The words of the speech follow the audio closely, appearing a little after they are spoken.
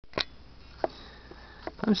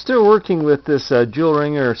I'm still working with this Jewel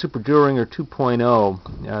Ringer, Super Jewel Ringer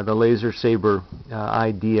 2.0, the laser saber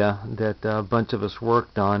idea that a bunch of us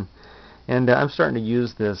worked on. And I'm starting to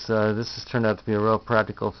use this. This has turned out to be a real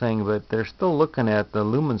practical thing, but they're still looking at the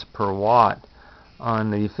lumens per watt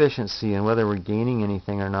on the efficiency and whether we're gaining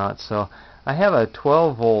anything or not. So I have a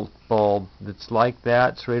 12-volt bulb that's like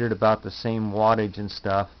that. It's rated about the same wattage and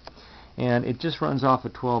stuff. And it just runs off a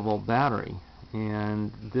 12-volt battery.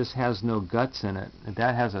 And this has no guts in it.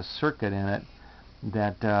 That has a circuit in it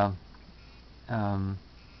that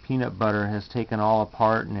peanut butter has taken all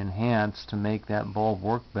apart and enhanced to make that bulb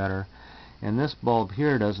work better. And this bulb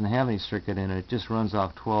here doesn't have any circuit in it. It just runs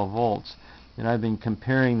off 12 volts. And I've been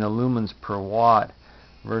comparing the lumens per watt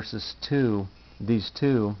versus these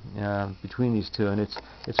two, between these two, and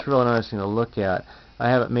it's real interesting to look at. I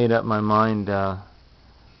haven't made up my mind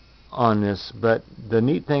on this, but the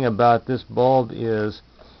neat thing about this bulb is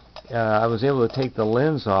I was able to take the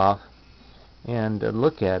lens off and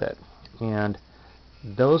look at it, and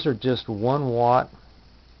those are just 1 watt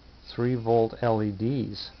 3-volt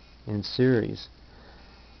LEDs in series,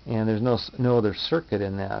 and there's no other circuit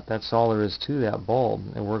in that. That's all there is to that bulb.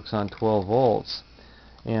 It works on 12 volts,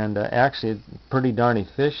 and actually it's pretty darn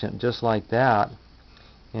efficient just like that.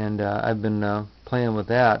 And I've been playing with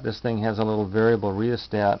that. This thing has a little variable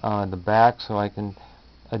rheostat on the back, so I can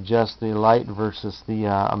adjust the light versus the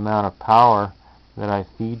amount of power that I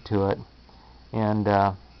feed to it,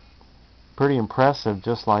 and pretty impressive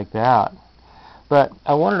just like that. But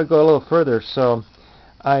I wanted to go a little further, so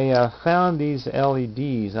I found these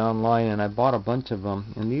LEDs online, and I bought a bunch of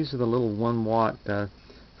them, and these are the little 1 watt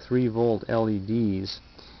 3-volt LEDs,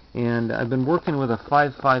 and I've been working with a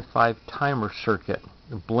 555 timer circuit,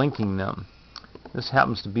 blinking them. This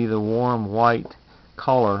happens to be the warm white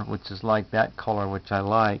color, which is like that color, which I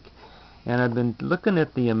like, and I've been looking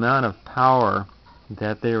at the amount of power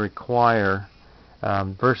that they require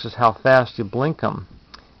versus how fast you blink them.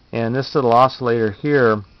 And this little oscillator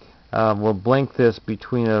here will blink this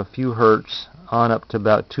between a few hertz on up to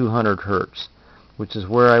about 200 hertz, which is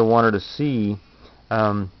where I wanted to see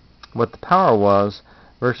what the power was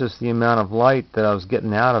versus the amount of light that I was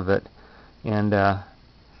getting out of it. And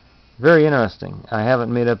very interesting. I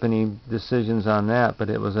haven't made up any decisions on that, but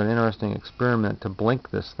it was an interesting experiment to blink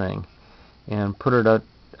this thing and put it up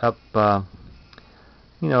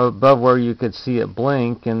you know, above where you could see it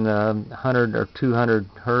blink in the 100 or 200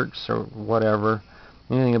 hertz or whatever.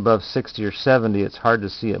 Anything above 60 or 70, it's hard to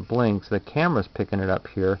see it blink. So the camera's picking it up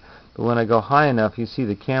here, but when I go high enough, you see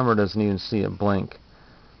the camera doesn't even see it blink.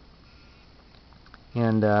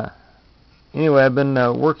 And anyway, I've been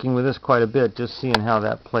working with this quite a bit, just seeing how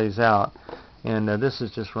that plays out. And this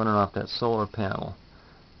is just running off that solar panel.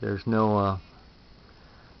 There's no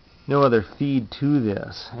other feed to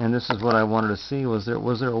this. And this is what I wanted to see: was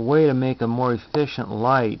there a way to make a more efficient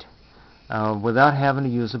light without having to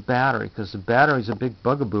use a battery? Because the battery's a big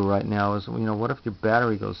bugaboo right now. Is, you know, what if your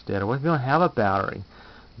battery goes dead? Or what if you don't have a battery,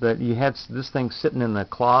 but you had this thing sitting in the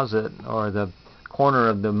closet or the corner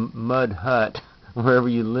of the mud hut wherever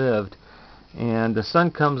you lived, and the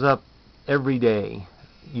sun comes up every day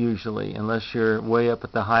usually, unless you're way up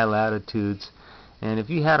at the high latitudes. And if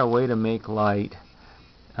you had a way to make light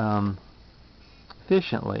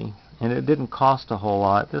efficiently, and it didn't cost a whole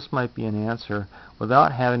lot, this might be an answer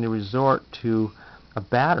without having to resort to a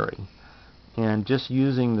battery, and just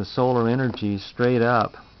using the solar energy straight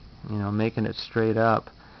up, you know, making it straight up.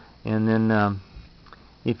 And then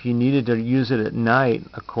if you needed to use it at night,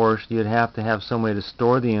 of course, you'd have to have some way to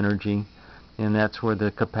store the energy, and that's where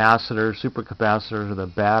the capacitor, supercapacitors, or the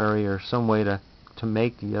battery, or some way to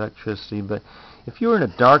make the electricity. But if you were in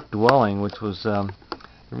a dark dwelling, which was the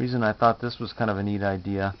reason I thought this was kind of a neat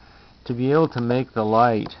idea, to be able to make the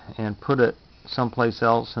light and put it someplace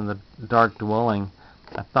else in the dark dwelling,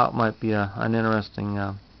 I thought might be an interesting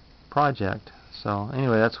project. So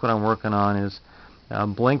anyway, that's what I'm working on, is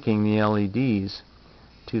blinking the LEDs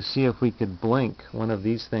to see if we could blink one of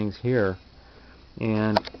these things here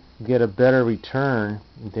and get a better return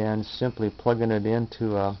than simply plugging it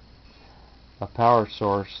into a power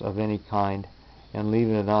source of any kind and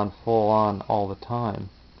leaving it on full on all the time.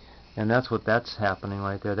 And that's happening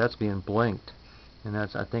right there. That's being blinked. And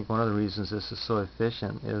that's, I think, one of the reasons this is so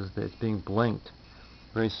efficient, is that it's being blinked.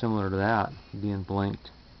 Very similar to that, being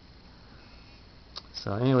blinked.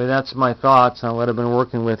 So anyway, that's my thoughts on what I've been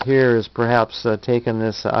working with here, is perhaps taking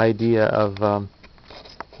this idea of the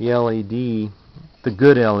LED, the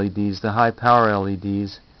good LEDs, the high power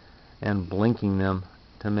LEDs, and blinking them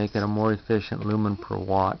to make it a more efficient lumen per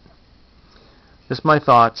watt. Just my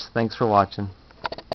thoughts. Thanks for watching.